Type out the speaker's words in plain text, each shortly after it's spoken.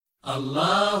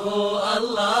الله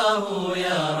الله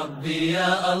يا ربي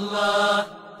يا الله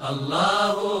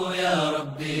الله يا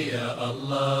ربي يا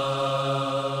الله.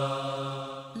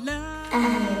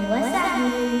 أهلا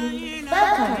وسهلا.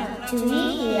 Welcome to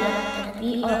Media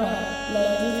VOA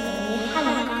Ladies Only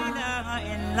حلقة.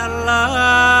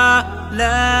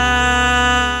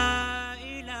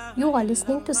 You are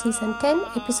listening to Season 10,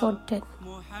 Episode 10.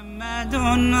 محمد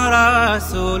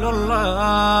رسول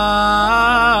الله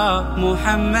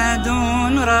محمد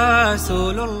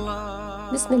رسول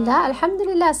الله. بسم الله الحمد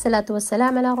لله الصلاة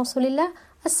والسلام على رسول الله.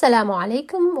 Assalamu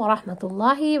alaikum wa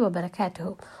rahmatullahi wa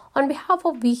barakatuh. On behalf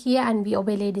of We Hear and We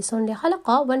Obey Ladies Only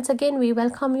Halaqa, once again we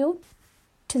welcome you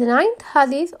to the 9th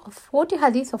hadith of 40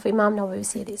 hadith of Imam Nawawi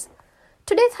series.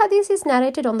 Today's hadith is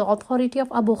narrated on the authority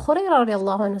of Abu Hurairah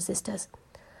radiallahu anhu sisters.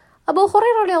 Abu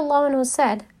Hurairah radiallahu anhu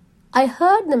said, I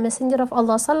heard the Messenger of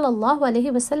Allah sallallahu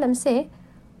alaihi wasallam say,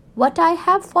 what I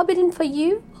have forbidden for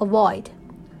you, avoid.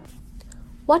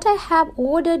 What I have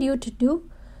ordered you to do,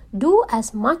 do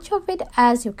as much of it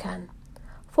as you can.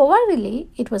 For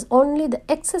verily, it was only the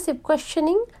excessive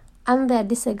questioning and their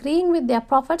disagreeing with their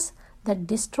prophets that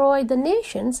destroyed the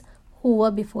nations who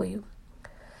were before you.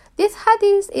 This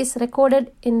hadith is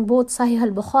recorded in both Sahih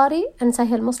al-Bukhari and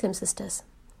Sahih al-Muslim sisters.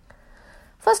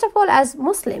 First of all, as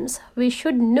Muslims, we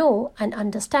should know and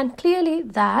understand clearly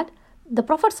that the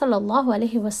Prophet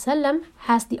ﷺ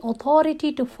has the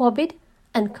authority to forbid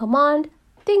and command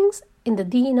things in the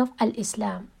deen of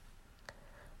Al-Islam.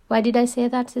 Why did I say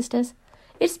that, sisters?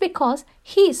 It's because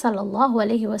he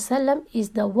ﷺ is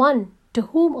the one to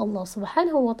whom Allah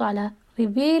subhanahu wa ta'ala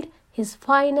revealed his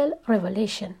final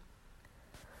revelation.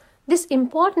 This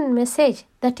important message,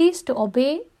 that is to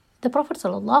obey the Prophet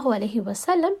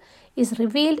ﷺ, is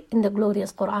revealed in the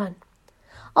glorious Quran.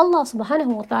 Allah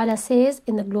subhanahu wa ta'ala says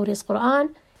in the glorious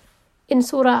Quran in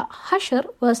Surah Hashr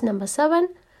verse number 7,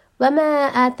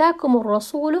 وَمَا آتَاكُمُ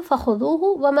الرَّسُولُ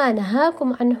فَخُذُوهُ وَمَا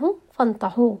نَهَاكُمْ عَنْهُ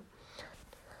فَانْتَهُوا.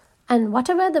 And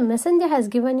whatever the messenger has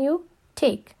given you,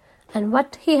 take, and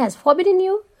what he has forbidden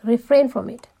you, refrain from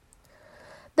it.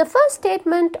 The first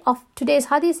statement of today's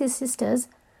hadith is, sisters,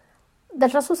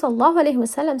 that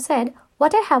Rasulullah said,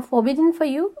 what I have forbidden for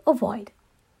you, avoid.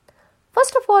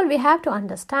 First of all, we have to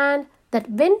understand that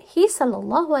when he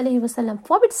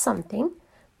forbids something,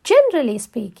 generally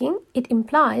speaking, it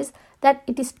implies that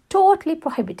it is totally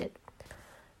prohibited.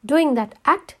 Doing that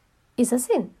act is a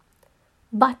sin.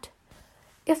 But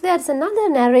if there is another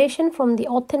narration from the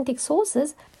authentic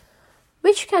sources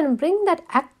which can bring that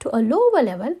act to a lower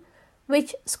level,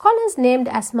 which scholars named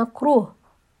as makruh,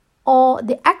 or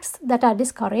the acts that are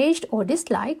discouraged or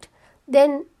disliked,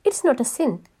 then it's not a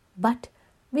sin, but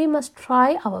we must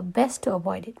try our best to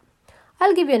avoid it.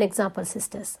 I'll give you an example,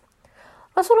 sisters.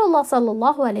 Rasulullah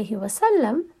sallallahu alaihi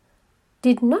wasallam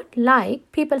did not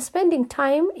like people spending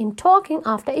time in talking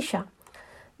after Isha.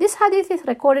 This hadith is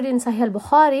recorded in Sahih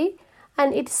al-Bukhari,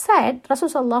 and it said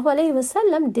Rasulullah sallallahu alaihi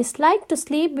wasallam disliked to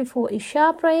sleep before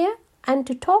Isha prayer and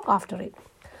to talk after it.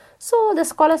 So the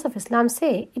scholars of Islam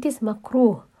say it is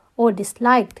makruh or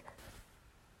disliked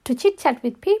to chit-chat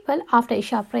with people after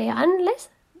Isha prayer unless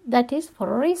that is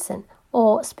for a reason,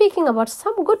 or speaking about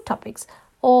some good topics,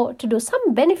 or to do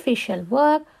some beneficial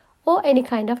work or any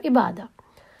kind of ibadah.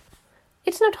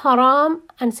 It's not haram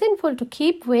and sinful to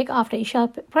keep awake after Isha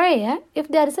prayer if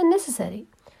there is a necessary.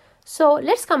 So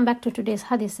let's come back to today's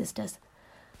hadith, sisters.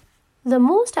 The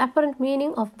most apparent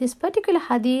meaning of this particular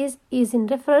hadith is in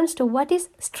reference to what is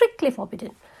strictly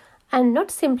forbidden and not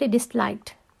simply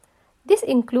disliked. This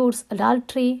includes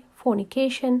adultery,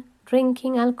 fornication,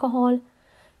 drinking alcohol,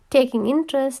 taking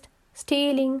interest,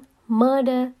 stealing,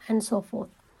 murder, and so forth.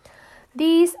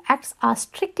 These acts are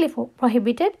strictly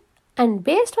prohibited, and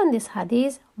based on this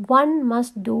hadith, one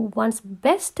must do one's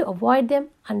best to avoid them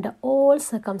under all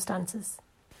circumstances.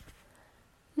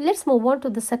 Let's move on to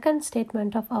the second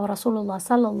statement of our Rasulullah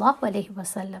sallallahu alaihi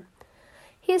wasallam.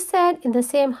 He said in the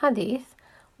same hadith,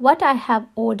 what I have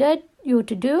ordered you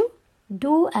to do,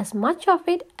 do as much of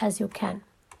it as you can.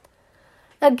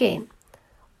 Again,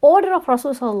 order of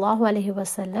Rasulullah sallallahu alaihi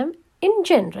wasallam in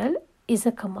general is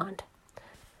a command.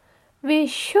 We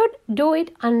should do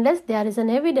it unless there is an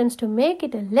evidence to make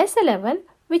it a lesser level,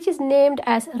 which is named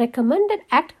as recommended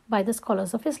act by the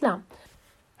scholars of Islam.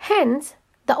 Hence,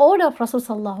 the order of Rasulullah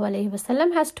sallallahu alaihi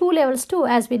wasallam has two levels too,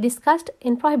 as we discussed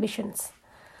in prohibitions.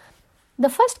 The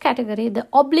first category, the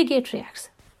obligatory acts,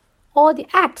 or the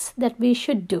acts that we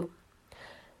should do.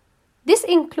 This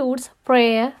includes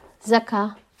prayer,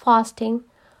 zakah, fasting,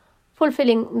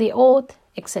 fulfilling the oath,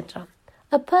 etc.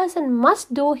 A person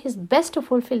must do his best to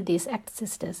fulfill these acts,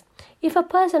 sisters. If a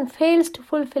person fails to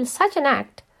fulfill such an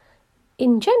act,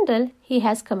 in general he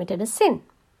has committed a sin.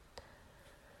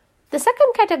 The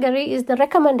second category is the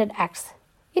recommended acts.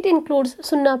 It includes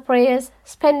sunnah prayers,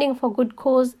 spending for good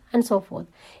cause, and so forth.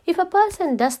 If a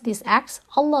person does these acts,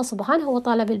 Allah subhanahu wa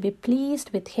ta'ala will be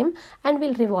pleased with him and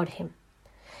will reward him.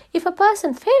 If a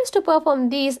person fails to perform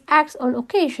these acts on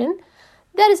occasion,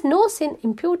 there is no sin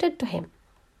imputed to him.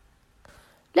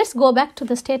 Let's go back to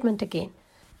the statement again.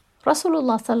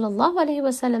 Rasulullah sallallahu alaihi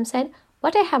wasallam said,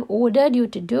 "What I have ordered you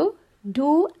to do,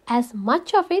 do as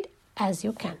much of it as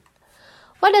you can."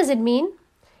 What does it mean?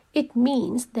 It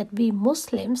means that we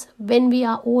Muslims, when we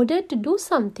are ordered to do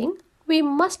something, we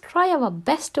must try our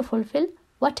best to fulfill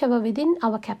whatever within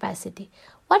our capacity,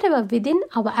 whatever within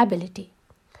our ability.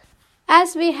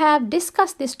 As we have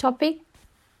discussed this topic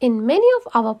in many of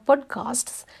our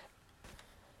podcasts,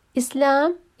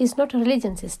 Islam is not a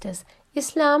religion, sisters.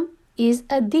 Islam is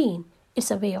a deen.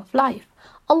 It's a way of life.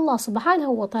 Allah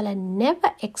subhanahu wa ta'ala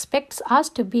never expects us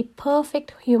to be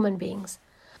perfect human beings.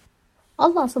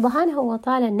 Allah subhanahu wa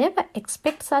ta'ala never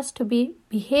expects us to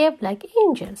behave like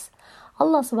angels.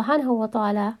 Allah subhanahu wa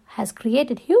ta'ala has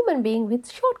created human beings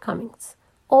with shortcomings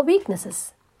or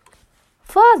weaknesses.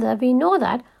 Further, we know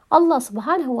that Allah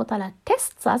subhanahu wa ta'ala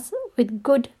tests us with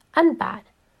good and bad,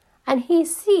 and He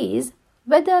sees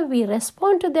whether we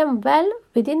respond to them well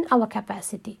within our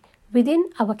capacity, within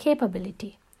our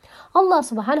capability. Allah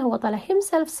subhanahu wa ta'ala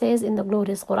Himself says in the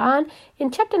glorious Quran in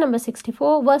chapter number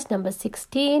 64, verse number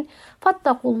 16,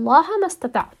 فَاتَّقُوا اللَّهَ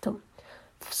مَسْتَطَعْتُمْ.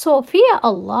 So fear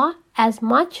Allah as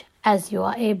much as you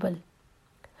are able.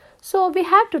 So we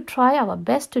have to try our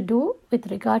best to do with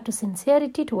regard to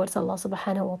sincerity towards Allah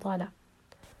subhanahu wa ta'ala.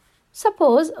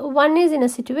 Suppose one is in a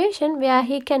situation where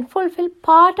he can fulfill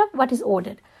part of what is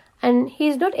ordered and he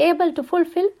is not able to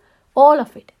fulfill all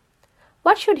of it.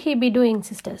 What should he be doing,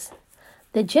 sisters?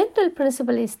 The general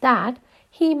principle is that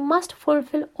he must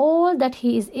fulfill all that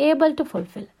he is able to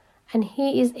fulfill, and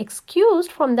he is excused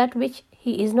from that which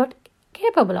he is not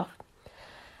capable of.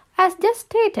 As just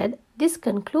stated, this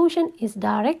conclusion is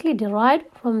directly derived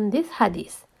from this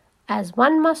hadith, as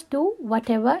one must do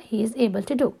whatever he is able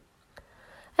to do.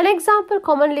 An example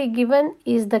commonly given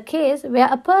is the case where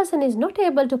a person is not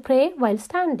able to pray while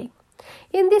standing.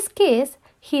 In this case,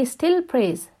 he still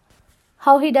prays.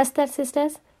 How he does that,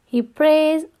 sisters? He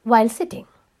prays while sitting.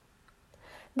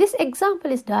 This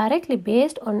example is directly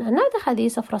based on another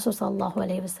hadith of Rasulullah sallallahu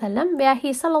alaihi wasallam, where he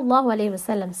sallallahu alaihi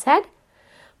wasallam said,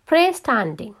 "Pray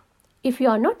standing. If you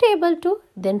are not able to,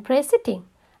 then pray sitting.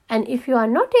 And if you are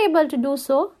not able to do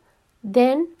so,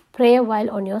 then pray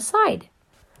while on your side."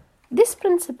 This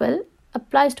principle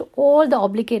applies to all the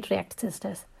obligatory acts,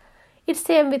 sisters. It's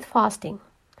same with fasting.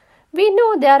 We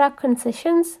know there are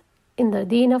concessions in the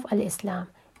deen of al-Islam.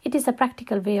 It is a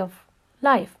practical way of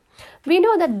life. We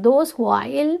know that those who are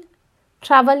ill,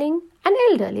 traveling, and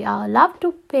elderly are allowed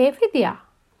to pay fidyah.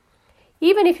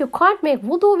 Even if you can't make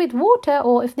wudu with water,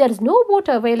 or if there is no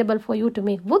water available for you to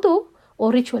make wudu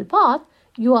or ritual bath,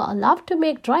 you are allowed to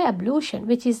make dry ablution,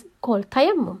 which is called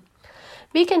tayammum.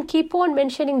 We can keep on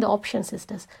mentioning the options,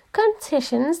 sisters,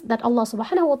 concessions that Allah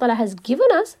subhanahu wa ta'ala has given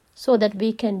us so that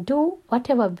we can do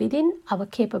whatever within our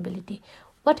capability,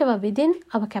 whatever within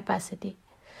our capacity.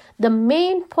 The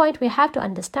main point we have to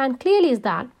understand clearly is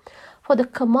that for the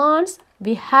commands,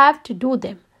 we have to do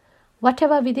them.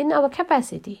 Whatever within our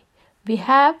capacity, we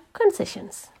have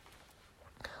concessions.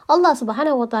 Allah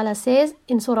subhanahu wa ta'ala says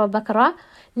in Surah Al-Baqarah,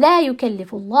 لا يكلف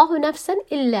الله نفسا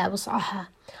إلا وسعها.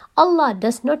 Allah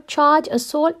does not charge a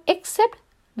soul except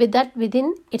with that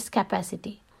within its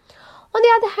capacity. On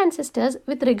the other hand, sisters,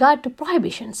 with regard to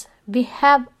prohibitions, we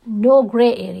have no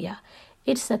grey area.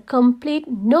 It's a complete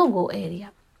no-go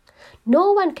area.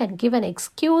 No one can give an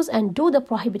excuse and do the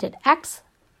prohibited acts.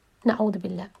 Na'udhu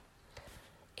billah.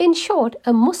 In short,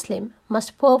 a Muslim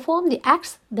must perform the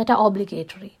acts that are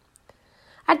obligatory.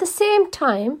 At the same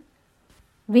time,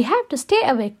 we have to stay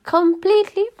away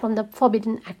completely from the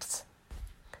forbidden acts.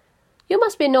 You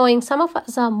must be knowing some of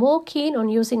us are more keen on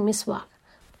using miswak,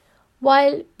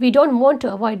 while we don't want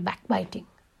to avoid backbiting.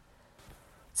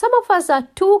 Some of us are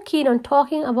too keen on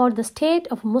talking about the state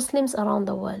of Muslims around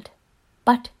the world,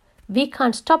 but we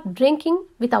can't stop drinking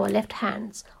with our left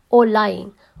hands, or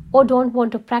lying, or don't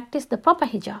want to practice the proper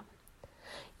hijab.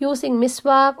 Using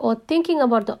miswak or thinking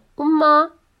about the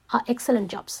ummah are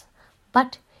excellent jobs.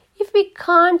 But if we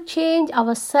can't change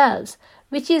ourselves,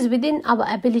 which is within our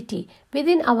ability,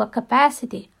 within our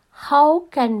capacity, how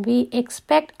can we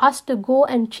expect us to go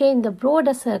and change the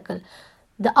broader circle,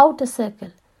 the outer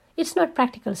circle? It's not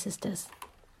practical, sisters.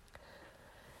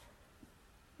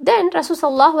 Then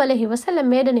Rasulullah sallallahu alaihi wasallam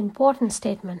made an important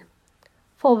statement.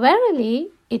 For verily,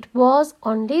 it was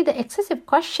only the excessive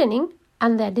questioning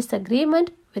and their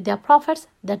disagreement with their prophets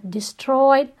that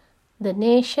destroyed the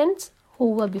nations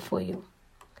who were before you.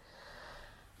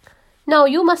 Now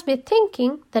you must be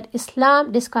thinking that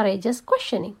Islam discourages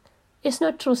questioning. It's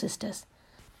not true, sisters.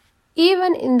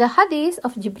 Even in the hadith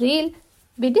of Jibreel,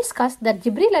 we discussed that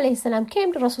Jibreel alayhi salam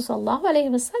came to Rasulullah alayhi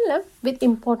wasallam with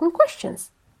important questions.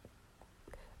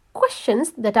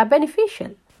 Questions that are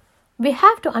beneficial. We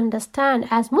have to understand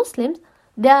as Muslims,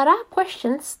 there are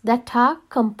questions that are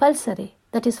compulsory,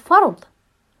 that is fard.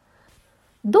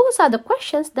 Those are the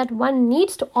questions that one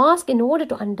needs to ask in order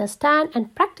to understand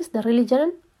and practice the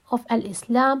religion of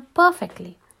Al-Islam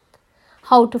perfectly.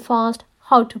 How to fast,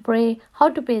 how to pray, how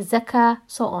to pay zakah,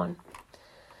 so on.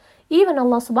 Even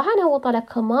Allah subhanahu wa ta'ala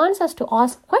commands us to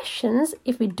ask questions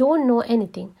if we don't know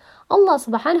anything. Allah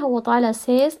subhanahu wa ta'ala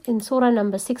says in surah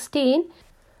number 16,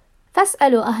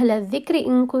 فَاسْأَلُوا أَهْلَ الذِّكْرِ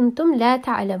إِن كُنْتُمْ لَا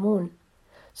تَعْلَمُونَ.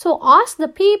 So ask the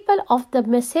people of the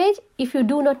message if you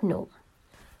do not know.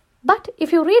 But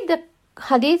if you read the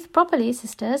hadith properly,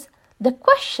 sisters, the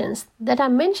questions that are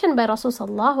mentioned by Rasulullah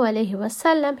sallallahu alaihi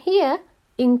wasallam here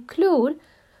include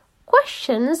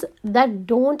questions that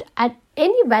don't add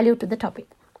any value to the topic.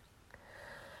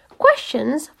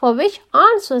 Questions for which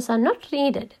answers are not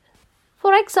needed.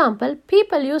 For example,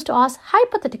 people used to ask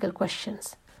hypothetical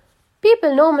questions.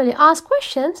 People normally ask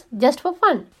questions just for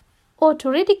fun or to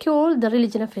ridicule the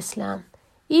religion of Islam.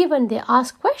 Even they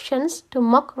ask questions to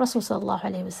mock Rasulullah sallallahu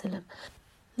alaihi wasallam.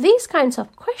 These kinds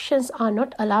of questions are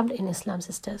not allowed in Islam,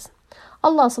 sisters.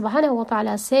 Allah subhanahu wa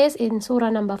ta'ala says in surah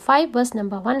number 5, verse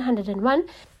number 101,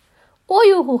 O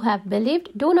you who have believed,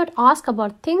 do not ask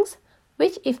about things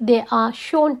which if they are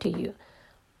shown to you,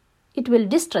 it will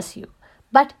distress you.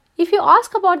 But if you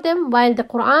ask about them while the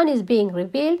Quran is being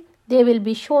revealed, they will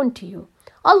be shown to you.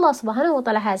 Allah subhanahu wa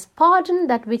ta'ala has pardoned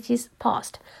that which is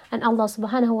past, and Allah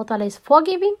subhanahu wa ta'ala is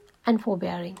forgiving and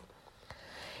forbearing.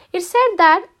 It said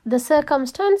that the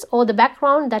circumstance or the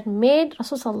background that made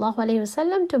Rasulullah sallallahu alaihi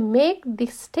wasallam to make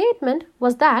this statement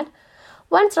was that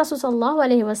once Rasulullah sallallahu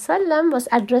alaihi wasallam was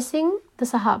addressing the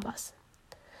Sahabas.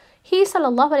 He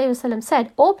sallallahu alaihi wasallam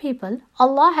said, O people,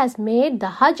 Allah has made the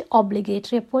Hajj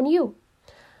obligatory upon you.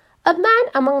 A man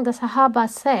among the Sahaba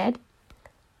said,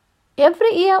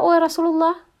 every year, O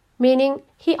Rasulullah, meaning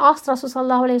he asked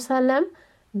Rasulullah sallallahu alaihi wasallam,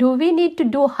 do we need to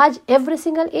do Hajj every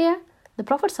single year? The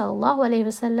Prophet sallallahu alaihi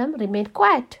wasallam remained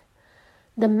quiet.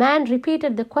 The man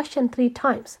repeated the question 3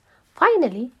 times.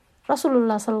 Finally,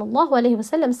 Rasulullah sallallahu alaihi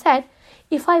wasallam said,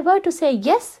 if I were to say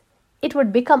yes, it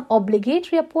would become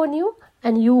obligatory upon you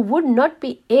and you would not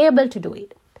be able to do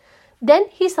it. Then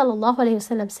he sallallahu alaihi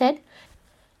wasallam said,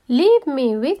 leave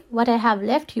me with what I have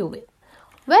left you with.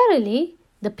 Verily,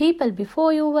 the people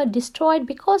before you were destroyed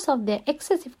because of their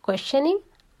excessive questioning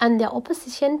and their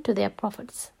opposition to their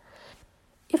prophets.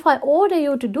 If I order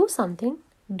you to do something,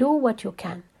 do what you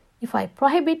can. If I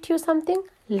prohibit you something,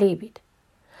 leave it.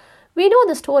 We know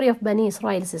the story of Bani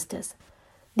Israel, sisters.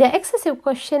 Their excessive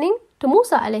questioning to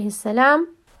Musa alayhi salam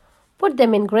put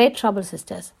them in great trouble,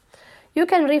 sisters. You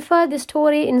can refer this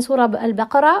story in Surah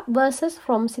Al-Baqarah, verses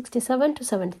from 67 to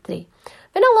 73.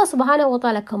 When Allah subhanahu wa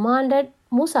ta'ala commanded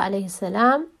Musa alayhi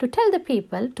salam to tell the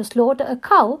people to slaughter a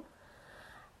cow,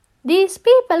 these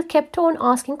people kept on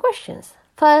asking questions.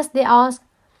 First, they asked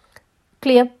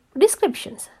clear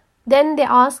descriptions. Then they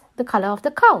asked the color of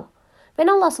the cow. When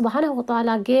Allah subhanahu wa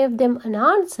ta'ala gave them an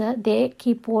answer, they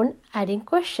keep on adding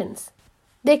questions.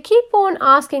 They keep on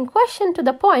asking questions to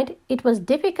the point it was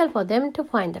difficult for them to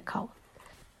find the cow.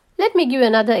 Let me give you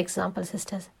another example,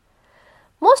 sisters.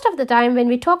 Most of the time when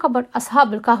we talk about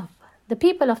Ashab al-Kahf, the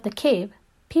people of the cave,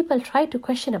 people try to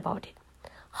question about it.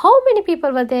 How many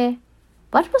people were there?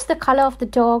 What was the color of the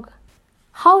dog?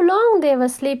 How long they were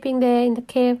sleeping there in the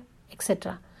cave?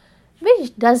 Etc.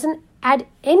 Which doesn't add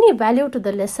any value to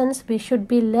the lessons we should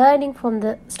be learning from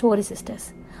the story,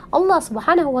 sisters. Allah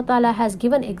subhanahu wa ta'ala has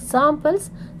given examples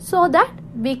so that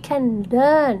we can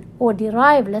learn or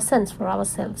derive lessons for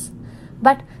ourselves.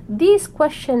 But these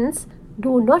questions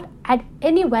do not add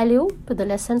any value to the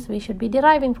lessons we should be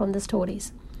deriving from the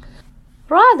stories.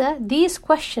 Rather, these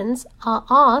questions are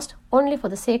asked only for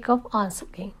the sake of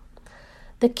asking.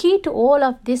 The key to all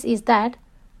of this is that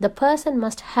the person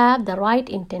must have the right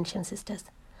intention, sisters.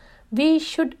 We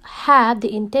should have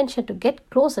the intention to get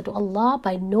closer to Allah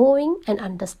by knowing and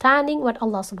understanding what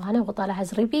Allah subhanahu wa ta'ala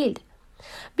has revealed.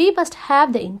 We must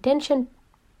have the intention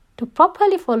to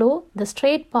properly follow the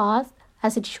straight path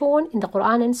as it's shown in the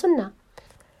Quran and Sunnah.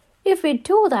 If we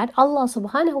do that, Allah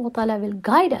subhanahu wa ta'ala will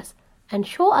guide us and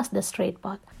show us the straight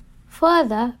path.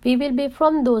 Further, we will be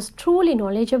from those truly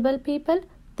knowledgeable people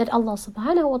that Allah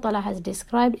subhanahu wa ta'ala has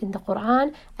described in the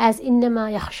Quran as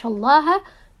إِنَّمَا يَخْشَى اللَّهَ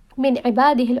min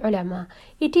ibadihi al-ulama.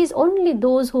 It is only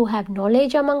those who have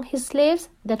knowledge among his slaves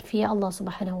that fear Allah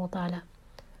subhanahu wa ta'ala.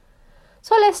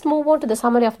 So let's move on to the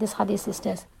summary of this hadith,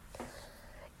 sisters.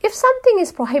 If something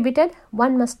is prohibited,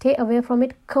 one must stay away from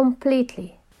it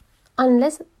completely,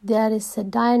 unless there is a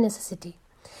dire necessity.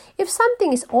 If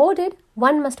something is ordered,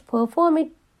 one must perform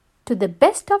it to the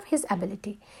best of his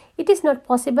ability. It is not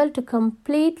possible to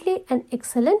completely and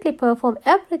excellently perform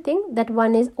everything that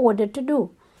one is ordered to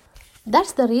do.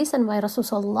 That's the reason why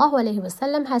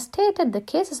Rasulullah has stated the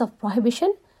cases of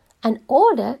prohibition and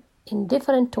order in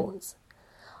different tones.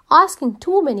 Asking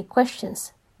too many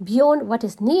questions beyond what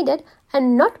is needed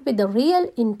and not with the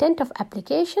real intent of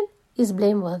application is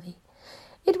blameworthy.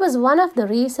 It was one of the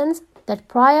reasons that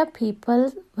prior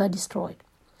people were destroyed.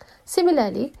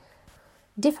 Similarly,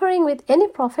 differing with any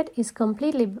prophet is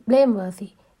completely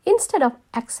blameworthy. Instead of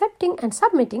accepting and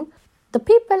submitting, the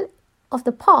people of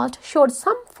the past showed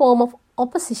some form of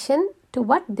opposition to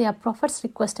what their prophets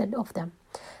requested of them.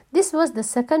 This was the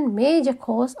second major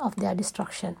cause of their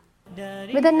destruction.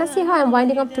 With that nasiha, I am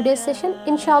winding up today's session.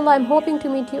 Inshallah, I am hoping to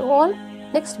meet you all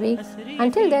next week.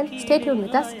 Until then, stay tuned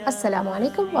with us. Assalamu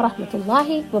alaikum wa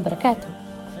rahmatullahi wa barakatuh.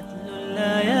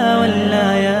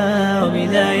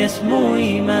 وبذا يسمو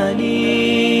إيماني